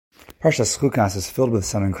Parshas Chukas is filled with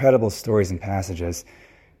some incredible stories and passages,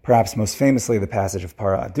 perhaps most famously the passage of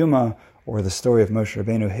Para Aduma, or the story of Moshe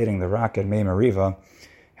Rabbeinu hitting the rock at Mei Meriva.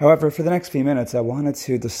 However, for the next few minutes, I wanted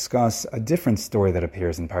to discuss a different story that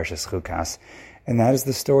appears in Parshas Chukas, and that is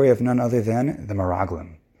the story of none other than the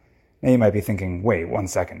Miraglim. Now you might be thinking, wait, 1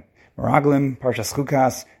 second. Miraglim, Parshas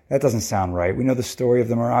Chukas, that doesn't sound right. We know the story of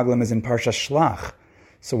the Miraglim is in Parsha Shelach.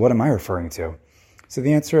 So what am I referring to? So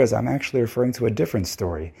the answer is I'm actually referring to a different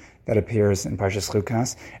story that appears in Parshas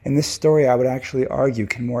Chukas, and this story I would actually argue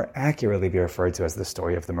can more accurately be referred to as the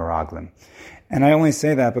story of the Miraglim. And I only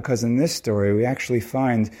say that because in this story we actually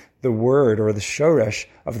find the word or the shoresh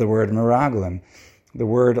of the word Miraglim, the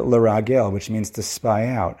word leragel, which means to spy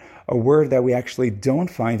out, a word that we actually don't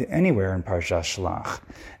find anywhere in Parsha Shelach.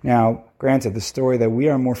 Now, granted, the story that we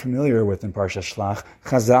are more familiar with in Parsha Shelach,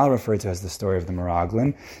 Chazal referred to as the story of the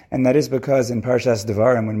Miraglim, and that is because in Parshas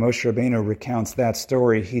Devarim, when Moshe Rabbeinu recounts that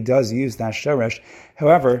story, he does use that shoresh.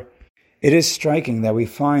 However, it is striking that we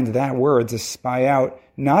find that word to spy out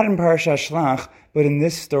not in Parsha Shelach, but in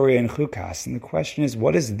this story in Chukas. And the question is,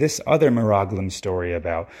 what is this other Miraglim story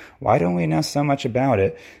about? Why don't we know so much about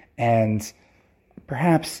it? And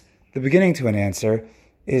perhaps the beginning to an answer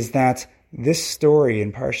is that this story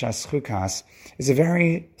in Parshas Chukas is a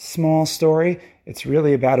very small story. It's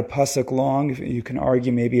really about a pasuk long. You can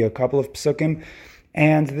argue maybe a couple of psukim.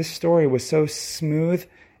 And this story was so smooth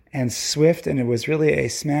and swift, and it was really a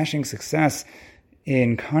smashing success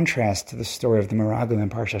in contrast to the story of the Miraglim in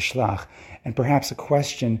Parsha Shelach. And perhaps a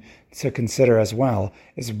question to consider as well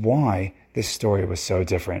is why this story was so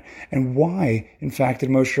different, and why, in fact, did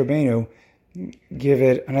Moshe Rabbeinu give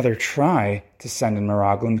it another try to send in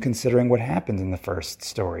Miraglim, considering what happened in the first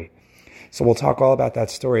story. So we'll talk all about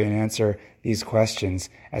that story and answer these questions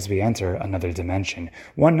as we enter another dimension.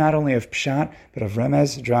 One not only of Pshat, but of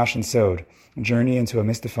Remez, Drash, and Sod, a journey into a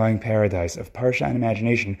mystifying paradise of Parsha and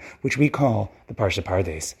imagination, which we call the Parsha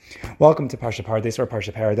Pardis. Welcome to Parsha Pardis, or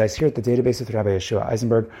Parsha Paradise, here at the database with Rabbi Yeshua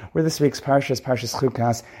Eisenberg, where this week's Parsha is Parshas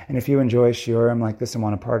Chukas. And if you enjoy shiurim like this and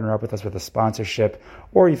want to partner up with us with a sponsorship,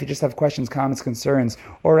 or if you just have questions, comments, concerns,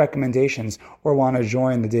 or recommendations, or want to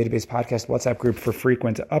join the database podcast WhatsApp group for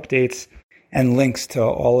frequent updates and links to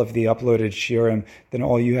all of the uploaded shiurim, then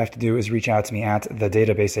all you have to do is reach out to me at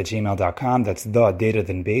thedatabase@gmail.com. That's the data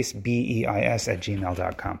then base, BEIS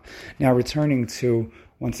 @gmail.com. Now returning to,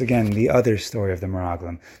 once again, the other story of the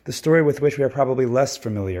Miraglim, the story with which we are probably less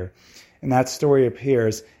familiar. And that story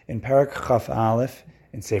appears in Parak Chaf Aleph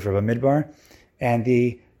in Sefer Bamidbar. And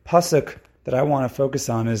the pasuk that I want to focus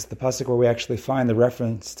on is the pasuk where we actually find the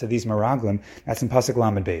reference to these Miraglim. That's in pasuk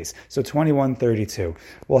Lamed Beis. So 21:32.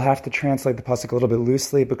 We'll have to translate the pasuk a little bit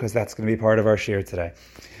loosely because that's going to be part of our shiur today.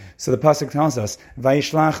 So the pasuk tells us,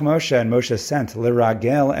 Vayishlach Moshe, and Moshe sent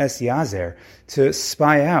Liragel es Yazer, to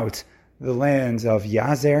spy out the land of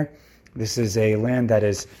Yazer. This is a land that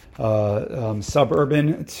is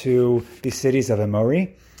suburban to the cities of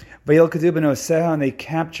Amori. And they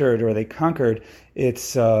captured or they conquered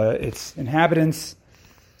its inhabitants.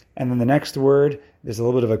 And then the next word, there's a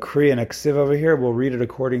little bit of a kri and a ksiv over here. We'll read it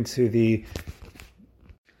according to the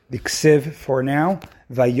ksiv for now.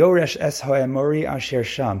 Vayoresh es ha'emori asher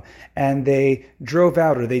sham. And they drove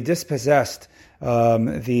out or they dispossessed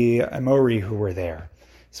the Amori who were there.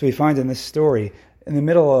 So we find in this story, in the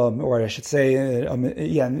middle, or I should say, in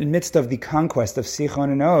the midst of the conquest of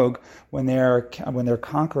Sichon and Og, when they're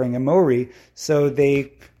conquering Amori, so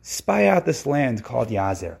they spy out this land called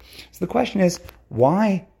Yazer. So the question is,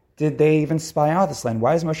 why did they even spy out this land?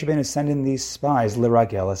 Why does Moshe Rabbeinu send in these spies,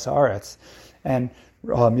 Liragel es haaretz? And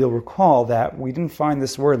you'll recall that we didn't find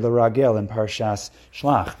this word Liragel in Parshas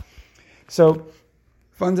Shelach. So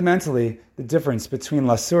fundamentally, the difference between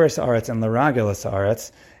Lasur es haaretz and Liragel es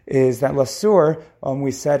haaretz is that Lasur,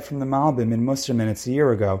 we said from the Malbim in Musar minutes a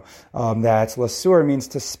year ago, that Lasur means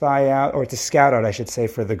to spy out, or to scout out, I should say,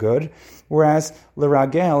 for the good, whereas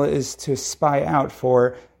Liragel is to spy out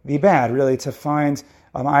for the bad, really to find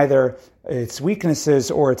either its weaknesses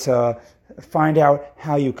or to find out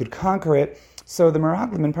how you could conquer it. So the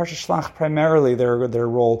Miraglim in Parsha Shelach, primarily their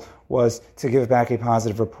role was to give back a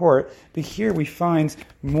positive report, but here we find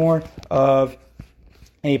more of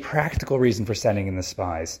a practical reason for sending in the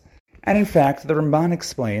spies. And in fact, the Ramban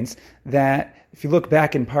explains that if you look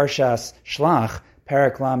back in Parshas Shelach,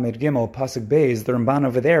 Parak Lamed Gimel, Pasuk Beis, the Ramban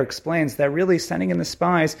over there explains that really sending in the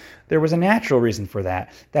spies, there was a natural reason for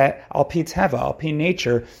that. That al pi teva, al pi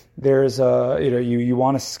nature, there's you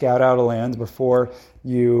want to scout out a land before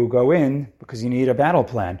you go in because you need a battle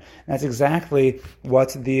plan. And that's exactly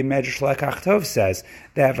what the Medrash Lekach Tov says,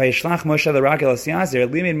 that Vayishlach Moshe l'Ragel es Yazer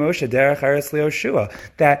limid Moshe derech Eretz liYoshua,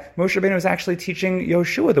 that Moshe Rabbeinu was actually teaching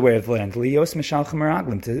Yoshua the way of the land, liyos mishalchem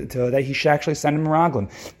Miraglim, that he should actually send him Miraglim,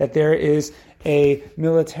 that there is a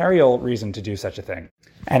militarial reason to do such a thing.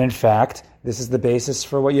 And in fact, this is the basis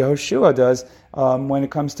for what Yehoshua does when it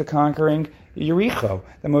comes to conquering Yericho.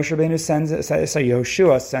 That Moshe Rabbeinu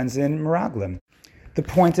Yehoshua sends in Miraglim. The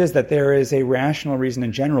point is that there is a rational reason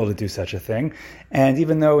in general to do such a thing, and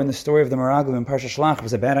even though in the story of the Miraglim in Parsha Shelach it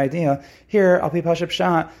was a bad idea, here, al pi Pashat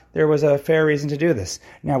Pshat, there was a fair reason to do this.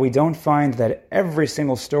 Now, we don't find that every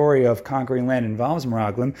single story of conquering land involves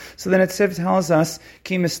Miraglim, so then Netziv tells us,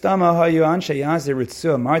 Ki mistama hayu anshe Yazer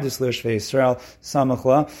ritzu amardus l'yoshvei Yisrael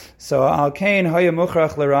samachla, so al kain hayu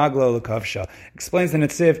muchrach l'raglo l'kavsha. Explains the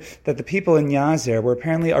Netziv that the people in Yazer were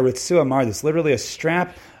apparently a ritzu amardus, literally a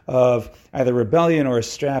strap of either rebellion or a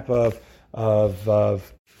strap of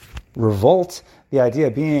revolt. The idea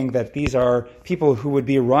being that these are people who would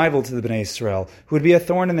be a rival to the Bnei Israel, who would be a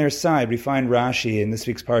thorn in their side. We find Rashi in this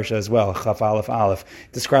week's Parsha as well, Chaf Aleph Aleph,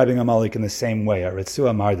 describing Amalek in the same way, a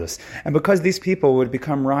Ritzua Mardus. And because these people would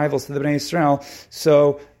become rivals to the Bnei Israel,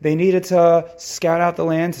 so they needed to scout out the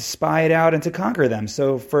land, to spy it out, and to conquer them.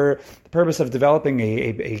 So for the purpose of developing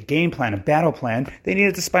a game plan, a battle plan, they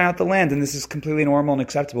needed to spy out the land, and this is completely normal and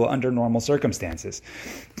acceptable under normal circumstances.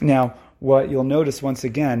 Now, what you'll notice once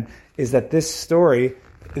again is that this story,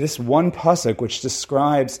 this one pasuk, which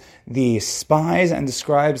describes the spies and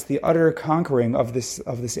describes the utter conquering of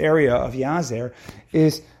this area of Yazer,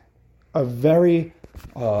 is a very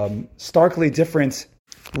starkly different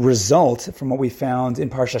result from what we found in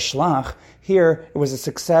Parsha Shelach. Here, it was a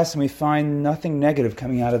success, and we find nothing negative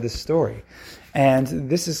coming out of this story. And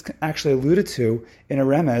this is actually alluded to in a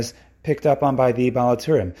remez picked up on by the Baal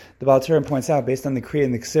HaTurim. The Baal HaTurim points out, based on the Kriya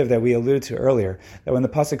and the Ksiv that we alluded to earlier, that when the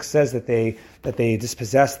pasuk says that they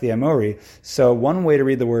dispossessed the Amori, so one way to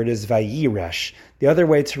read the word is Vayiresh. The other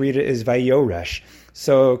way to read it is Vayoresh.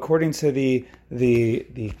 So according to the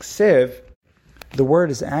Ksiv, the word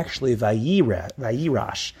is actually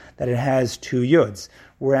Vayirash, that it has two yuds,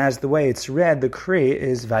 whereas the way it's read, the Kri,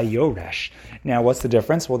 is Vayoresh. Now, what's the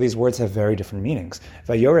difference? Well, these words have very different meanings.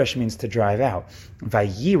 Vayoresh means to drive out.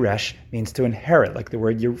 Vayiresh means to inherit, like the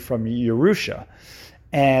word from Yerusha.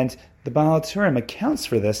 And the Baal HaTurim accounts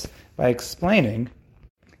for this by explaining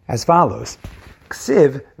as follows.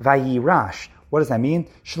 Ksiv Vayirash. What does that mean?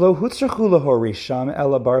 Shlo hutzrachu lahorisham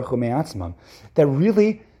ela baruchu me'atzmam. That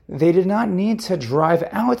really, they did not need to drive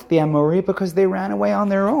out the Amori because they ran away on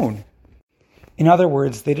their own. In other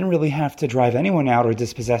words, they didn't really have to drive anyone out or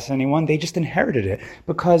dispossess anyone. They just inherited it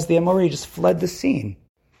because the Amori just fled the scene.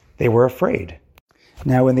 They were afraid.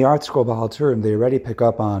 Now, in the art scroll Baal HaTurim, they already pick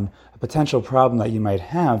up on a potential problem that you might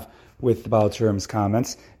have with the Baal HaTurim's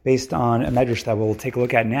comments based on a medrash that we'll take a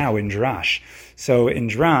look at now in Drash. So in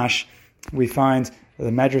Drash, we find the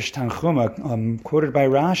medrash Tanchuma quoted by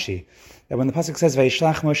Rashi, that when the pasuk says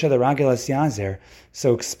Vayishlach Moshe l'Ragel es Yazer,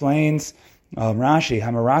 so explains Rashi,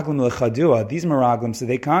 HaMiraglim l'Chadua, these Miraglim, so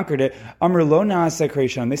they conquered it. Amr lo na'aseh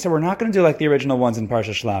kreishon. They said, we're not going to do like the original ones in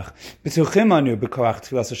Parsha Shelach. B'tuchim anu b'koach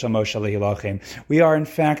tfilas shel Moshe lehilachim. We are in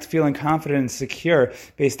fact feeling confident and secure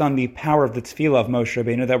based on the power of the tefillah of Moshe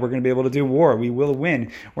Rabbeinu that we're going to be able to do war. We will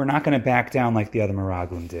win. We're not going to back down like the other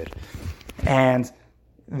Miraglim did. And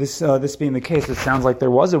this being the case, it sounds like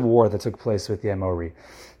there was a war that took place with the Amori.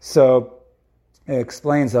 So it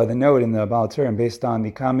explains the note in the Baal HaTurim based on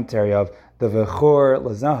the commentary of the Vechor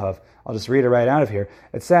Lazahav. I'll just read it right out of here.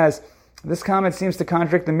 It says, this comment seems to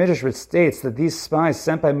contradict the Midrash, which states that these spies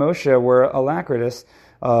sent by Moshe were alacritous,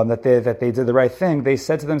 that they did the right thing. They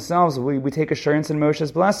said to themselves, we take assurance in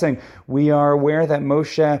Moshe's blessing. We are aware that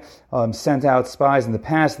Moshe sent out spies in the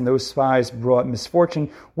past, and those spies brought misfortune.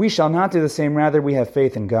 We shall not do the same. Rather, we have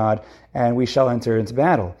faith in God, and we shall enter into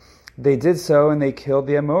battle. They did so, and they killed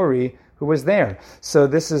the Amori who was there. So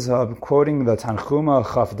this is quoting the Tanchuma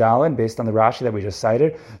Chaf Daled, based on the Rashi that we just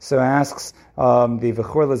cited. So asks the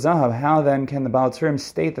Vechor Lazahav, how then can the Baal HaTurim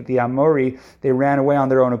state that the Amori, they ran away on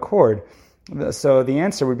their own accord? So the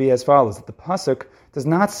answer would be as follows, that the pasuk does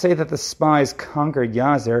not say that the spies conquered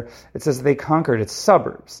Yazer, it says they conquered its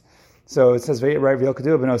suburbs. So it says,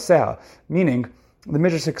 meaning, the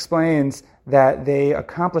Midrash explains that they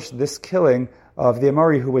accomplished this killing of the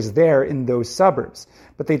Amori who was there in those suburbs.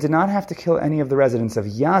 But they did not have to kill any of the residents of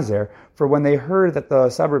Yazer, for when they heard that the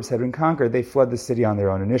suburbs had been conquered, they fled the city on their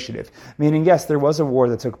own initiative. Meaning, yes, there was a war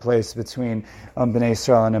that took place between Bnei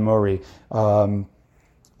Israel and Amori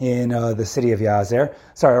in the city of Yazer,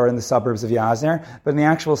 or in the suburbs of Yazer, but in the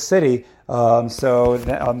actual city,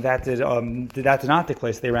 that did not take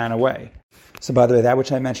place. They ran away. So, by the way, that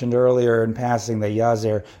which I mentioned earlier in passing, that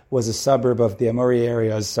Yazer was a suburb of the Amori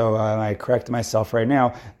areas, so I correct myself right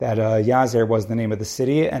now, that Yazer was the name of the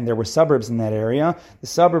city, and there were suburbs in that area. The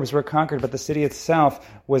suburbs were conquered, but the city itself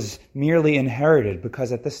was merely inherited,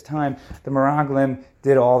 because at this time, the Miraglim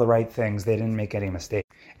did all the right things. They didn't make any mistakes.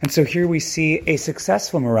 And so here we see a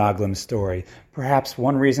successful Miraglim story. Perhaps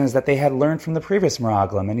one reason is that they had learned from the previous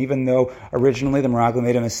Miraglim, and even though originally the Miraglim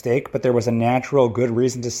made a mistake, but there was a natural good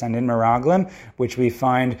reason to send in Miraglim, which we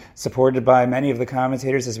find supported by many of the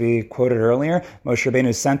commentators, as we quoted earlier. Moshe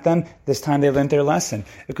Rabbeinu sent them. This time they learned their lesson.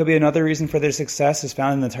 It could be another reason for their success is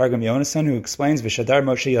found in the Targum Yonasan, who explains V'shadar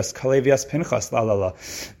Moshe Yas Kalev Yas Pinchas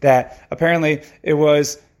that apparently it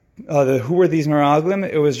was who were these Miraglim?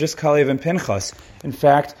 It was just Kalev and Pinchas. In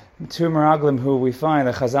fact, two Miraglim who we find,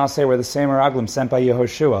 the Chazal say, were the same Miraglim sent by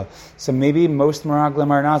Yehoshua. So maybe most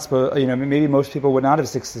Miraglim are not, maybe most people would not have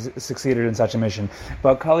succeeded in such a mission.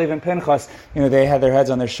 But Kalev and Pinchas, they had their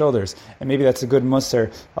heads on their shoulders. And maybe that's a good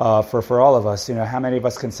musar for all of us. How many of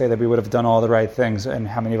us can say that we would have done all the right things, and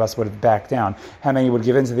how many of us would have backed down? How many would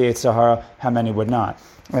give in to the Yetzer Hara? How many would not?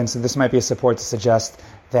 And so this might be a support to suggest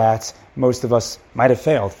that most of us might have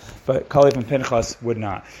failed, but Kalev and Pinchas would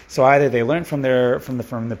not. So either they learned from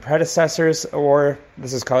the predecessors, or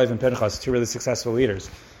this is Kalev and Pinchas, two really successful leaders.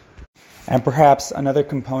 And perhaps another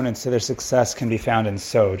component to their success can be found in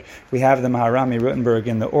Sod. We have the Maharami Rutenberg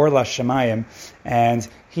in the Orla Shemayim, and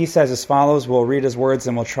he says as follows. We'll read his words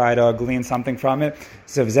and we'll try to glean something from it.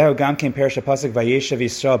 So V'zehu gam kein Parsha pasuk Vayeshev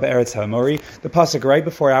Yisrael be'eretz ha'Amori. The pasuk right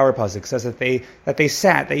before our pasuk says that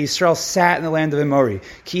Yisrael sat in the land of Amori.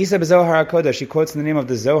 Ki isa b'Zohar HaKodesh. He quotes in the name of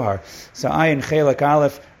the Zohar. So Ayin Chelak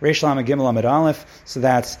Aleph Reish Lamed Gimel Amud Aleph. So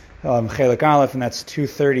that's Chelak Aleph, and that's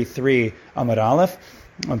 233 Amud Aleph.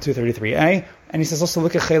 233a, and he says also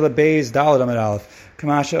look at Chela Beis Daled Amud Aleph.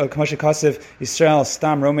 Kamasha Kasev Yisrael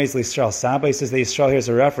Stam Romez Yisrael Saba. He says that Yisrael here is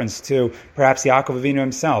a reference to perhaps Yaakov Avinu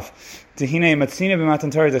himself. Tehine Matzina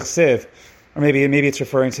b'Matan Torah Dechsev. Or maybe it's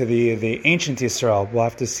referring to the ancient Yisrael. We'll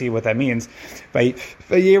have to see what that means. By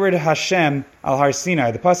Yered Hashem al Har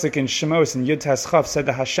Sinai, the pasuk in Shemos and Yud Teschav said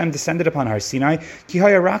that Hashem descended upon Har Sinai. Ki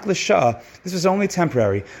haya rak l'sha'ah. This was only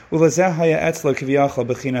temporary. Ulazeh haya etzlo kiviyachol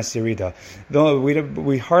b'chinas yirida. Though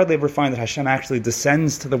we hardly ever find that Hashem actually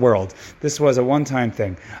descends to the world. This was a one-time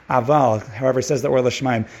thing. Aval, however, says the Orla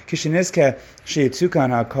Shemaim, Kishinizke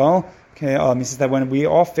she'yitukan hakol. He says that when we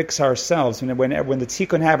all fix ourselves, when the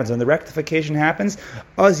tikkun happens, when the rectification happens,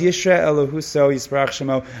 Az Yishra Elohuso Yisparach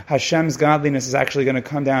Shemo, Hashem's godliness is actually going to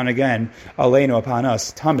come down again, Aleinu, upon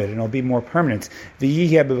us, Tamid, and it'll be more permanent.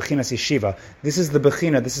 V'yihya b'bechinas yeshiva. This is the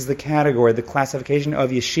bechina, this is the category, the classification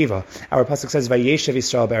of yeshiva. Our pasuk says, Vayeshev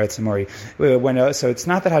Yisrael be'eretz Amori. So it's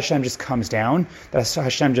not that Hashem just comes down, that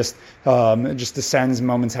Hashem just descends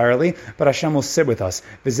momentarily, but Hashem will sit with us.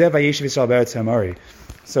 V'zeh Vayeshev Yisrael be'eretz Amori.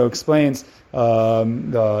 So explains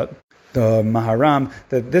the Maharam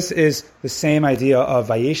that this is the same idea of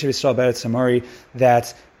Vayeshev Yisrael be'eretz Amori,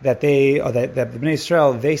 that the Bnei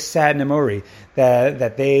Israel, they sat in Amori,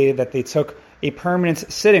 that they took a permanent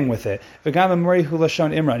sitting with it. V'gam Amori hu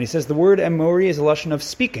lashon imra. And he says the word Amori is a lashon of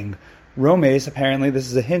speaking. Romes, apparently, this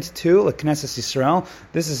is a hint to Knesset Yisrael.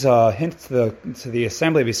 This is a hint to the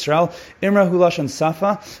assembly of Yisrael. Imra hu lashon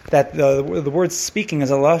safa, that the word speaking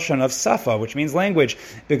is a lashon of safa, which means language.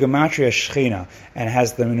 B'gematria shechina, and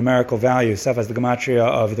has the numerical value. Safa is the gematria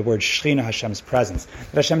of the word shechina, Hashem's presence.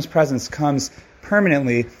 That Hashem's presence comes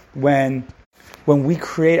permanently when we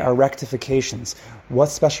create our rectifications. What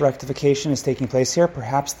special rectification is taking place here?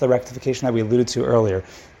 Perhaps the rectification that we alluded to earlier.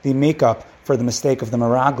 The makeup for the mistake of the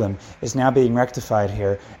Miraglim is now being rectified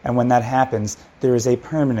here, and when that happens, there is a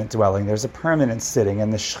permanent dwelling, there's a permanent sitting,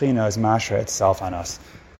 and the Shekhinah is mashra itself on us.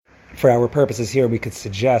 For our purposes here, we could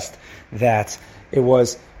suggest that it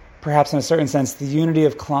was perhaps in a certain sense the unity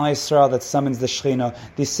of Klal Yisrael that summons the Shekhinah,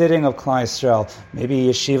 the sitting of Klal Yisrael. Maybe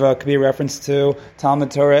yeshiva could be a reference to Talmud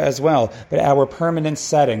Torah as well, but our permanent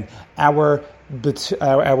setting, our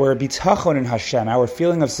bitachon in Hashem, our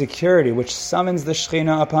feeling of security, which summons the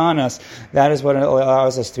Shekhinah upon us, that is what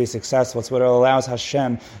allows us to be successful. It's what allows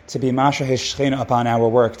Hashem to be Masha His Shekhinah upon our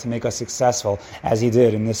work, to make us successful, as He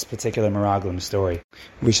did in this particular Miraglim story.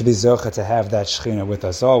 We should be zocha to have that Shekhinah with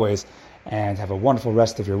us always, and have a wonderful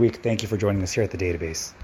rest of your week. Thank you for joining us here at the database.